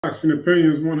Boxing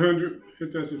Opinions 100.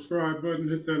 Hit that subscribe button,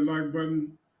 hit that like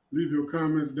button, leave your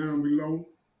comments down below.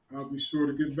 I'll be sure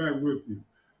to get back with you.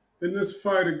 In this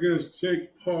fight against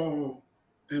Jake Paul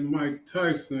and Mike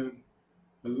Tyson,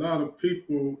 a lot of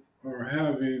people are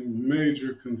having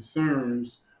major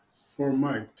concerns for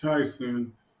Mike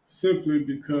Tyson simply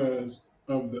because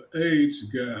of the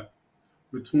age gap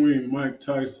between Mike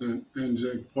Tyson and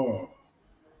Jake Paul.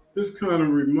 This kind of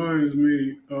reminds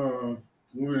me of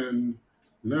when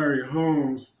Larry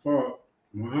Holmes fought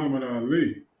Muhammad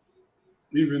Ali,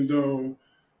 even though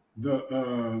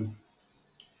the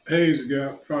age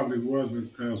gap probably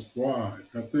wasn't as wide.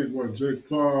 I think what Jake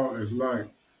Paul is like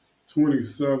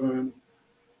 27,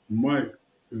 Mike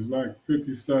is like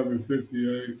 57,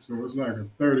 58, so it's like a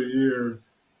 30-year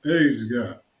age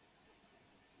gap.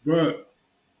 But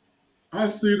I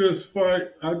see this fight,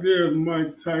 I give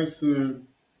Mike Tyson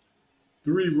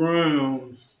 3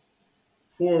 rounds,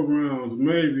 4 rounds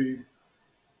maybe,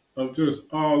 of just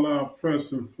all out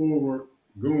pressing forward,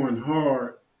 going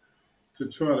hard to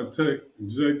try to take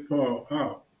Jake Paul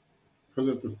out. Because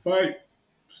if the fight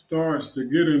starts to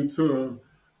get into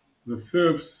the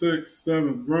fifth, sixth,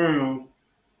 seventh round,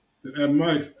 at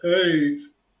Mike's age,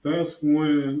 that's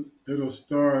when it'll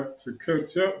start to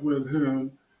catch up with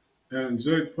him, and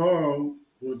Jake Paul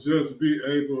will just be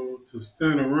able to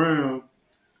stand around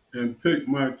and pick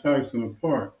Mike Tyson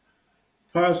apart,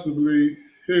 possibly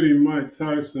hitting Mike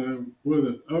Tyson with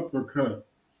an uppercut,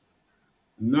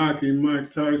 knocking Mike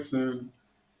Tyson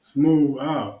smooth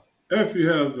out if he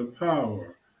has the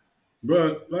power.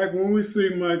 But like when we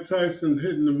see Mike Tyson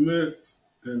hitting the mitts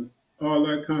and all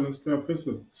that kind of stuff, it's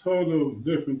a total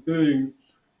different thing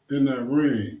in that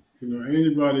ring. You know,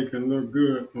 anybody can look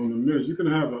good on the mitts. You can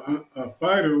have a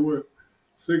fighter with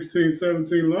 16,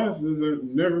 17 losses that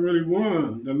never really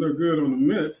won that look good on the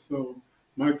mitts. So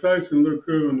Mike Tyson looked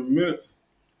good on the mitts.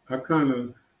 I kind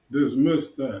of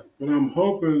dismissed that. But I'm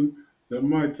hoping that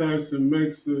Mike Tyson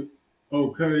makes it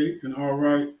okay and all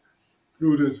right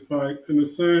through this fight. And the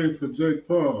same for Jake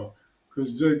Paul.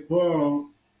 Because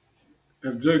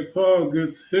if Jake Paul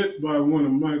gets hit by one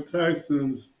of Mike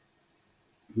Tyson's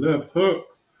left hook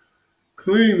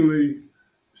cleanly,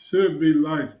 should be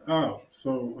lights out.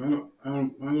 So I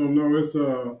don't know. It's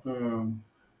a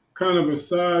kind of a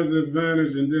size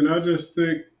advantage, and then I just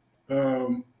think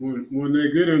when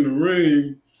they get in the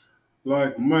ring,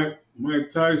 like Mike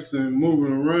Tyson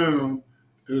moving around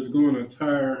is going to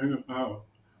tire him out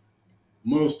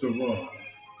most of all.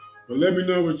 But let me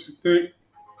know what you think,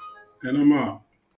 and I'm out.